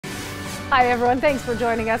Hi everyone, thanks for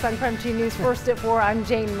joining us on Creme 2 News First at 4. I'm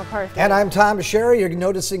Jane McCarthy. And I'm Tom Sherry. You're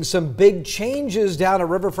noticing some big changes down at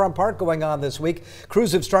Riverfront Park going on this week.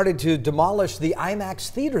 Crews have started to demolish the IMAX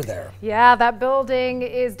theater there. Yeah, that building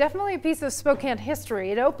is definitely a piece of Spokane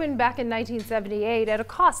history. It opened back in 1978 at a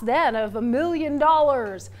cost then of $1 million.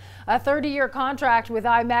 A 30-year contract with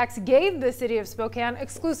IMAX gave the city of Spokane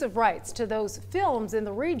exclusive rights to those films in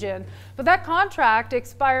the region, but that contract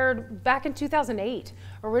expired back in 2008.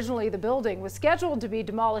 Originally, the building was scheduled to be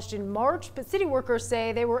demolished in March, but city workers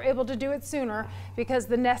say they were able to do it sooner because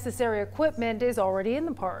the necessary equipment is already in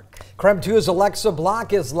the park. Creme 2's Alexa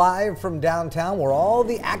Block is live from downtown where all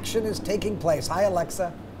the action is taking place. Hi,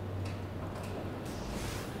 Alexa.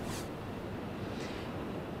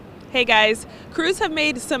 Hey guys, crews have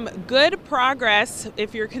made some good progress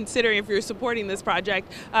if you're supporting this project.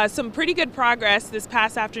 Some pretty good progress this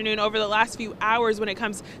past afternoon over the last few hours when it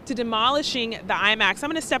comes to demolishing the IMAX. I'm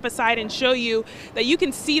going to step aside and show you that you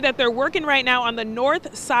can see that they're working right now on the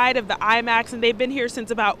north side of the IMAX, and they've been here since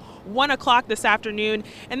about 1 o'clock this afternoon.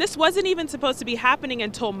 And this wasn't even supposed to be happening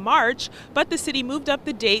until March, but the city moved up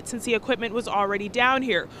the date since the equipment was already down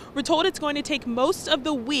here. We're told it's going to take most of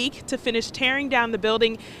the week to finish tearing down the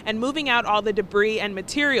building and moving out all the debris and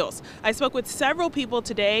materials. I spoke with several people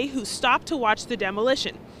today who stopped to watch the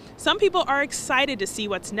demolition. Some people are excited to see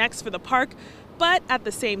what's next for the park, but at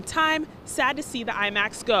the same time, sad to see the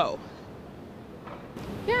IMAX go.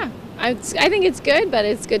 Yeah, I think it's good, but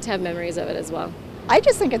it's good to have memories of it as well. I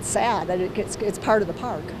just think it's sad that it's part of the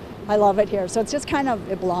park. I love it here, so it's just kind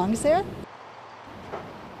of, it belongs there.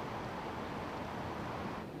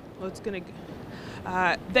 Well, it's gonna,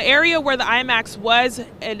 the area where the IMAX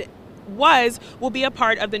will be a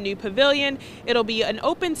part of the new pavilion. It'll be an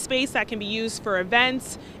open space that can be used for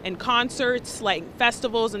events and concerts like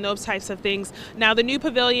festivals and those types of things. Now the new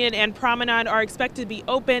pavilion and promenade are expected to be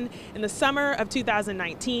open in the summer of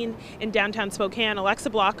 2019 in downtown Spokane.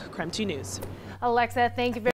 Alexa Block, Creme 2 News. Alexa, thank you very much.